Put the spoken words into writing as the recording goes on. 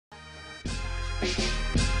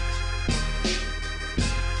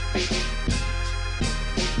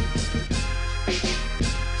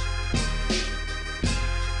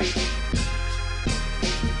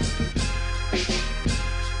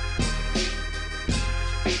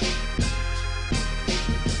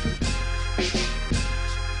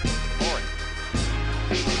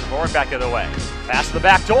Warren back the other way. Pass to the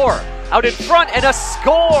back door. Out in front and a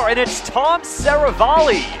score, and it's Tom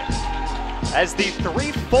Saravalli as the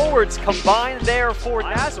three forwards combine there for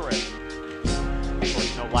Nazareth. Of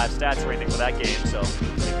course, no live stats or anything for that game, so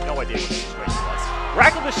we have no idea what the situation was.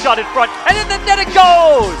 Racklin the shot in front, and in the net it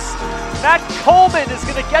goes! Matt Coleman is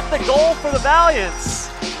going to get the goal for the Valiants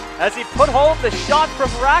as he put home the shot from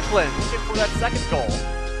Racklin, looking for that second goal.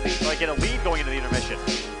 So I get a lead going into the intermission.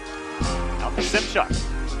 Now for Simchuk.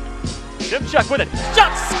 Simchuk with it,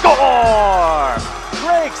 shot, score!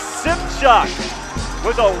 Craig Simchuk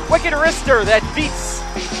with a wicked wrister that beats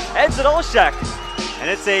Ed Zadolszek. And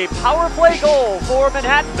it's a power play goal for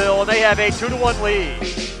Manhattanville, and they have a 2-1 lead.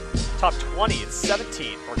 Top 20, it's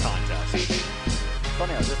 17 for contest.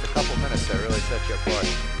 Funny how just a couple minutes that really set you apart.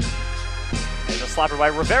 And the slapper by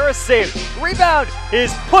Rivera saved. Rebound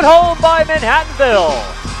is put home by Manhattanville.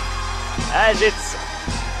 As it's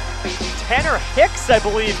Tanner Hicks, I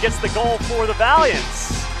believe, gets the goal for the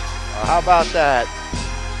Valiants. How about that?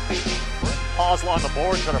 Pause along the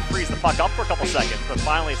board, trying to freeze the puck up for a couple seconds, but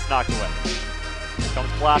finally it's knocked away. Here comes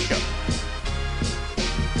Blasco.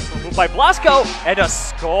 Move by Blasco, and a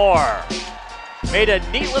score. Made a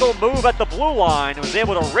neat little move at the blue line, and was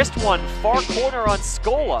able to wrist one far corner on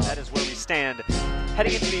Scola. That is where we stand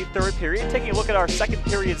heading into the third period. Taking a look at our second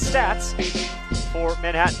period stats for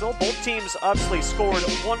Manhattanville. Both teams obviously scored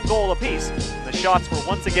one goal apiece. The shots were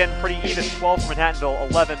once again pretty even, 12 for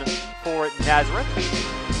Manhattanville, 11 for Nazareth.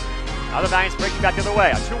 Now the Valiants breaking back the other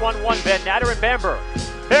way. A 2-1-1, Van Natter and Bamberg.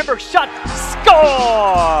 Bamberg shot,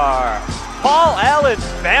 score! Paul Allen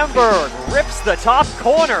Bamberg rips the top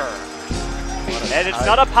corner. And it's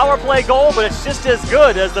not a power play goal, but it's just as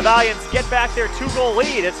good as the Valiants get back their 2-goal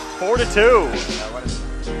lead. It's 4-2.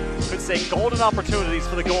 Could say golden opportunities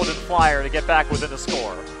for the Golden Flyer to get back within the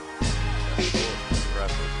score.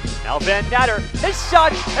 Now Van Natter, his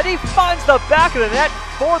shot, and he finds the back of the net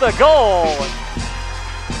for the goal.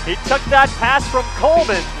 He took that pass from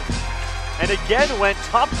Coleman, and again went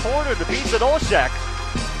top corner to beat Zadolszek.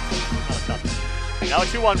 Now a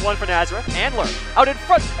 2-on-1 for Nazareth. Andler out in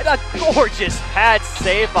front, and a gorgeous pad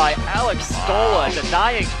save by Alex Scola,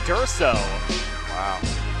 denying Durso. Wow.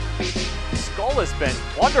 Scola's been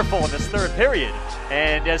wonderful in this third period,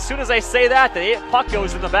 and as soon as I say that, the puck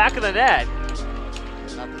goes in the back of the net.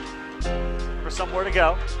 For somewhere to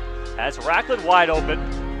go. Has Racklin wide open.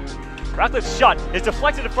 Racklin's shot is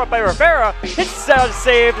deflected in front by Rivera. Hits out,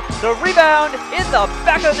 saved. The rebound in the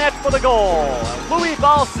back of the net for the goal. Louis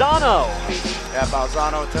Balzano. Yeah,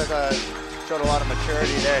 Balzano showed a lot of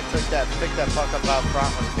maturity there. Picked that puck up out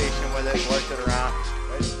front, was patient with it, worked it around.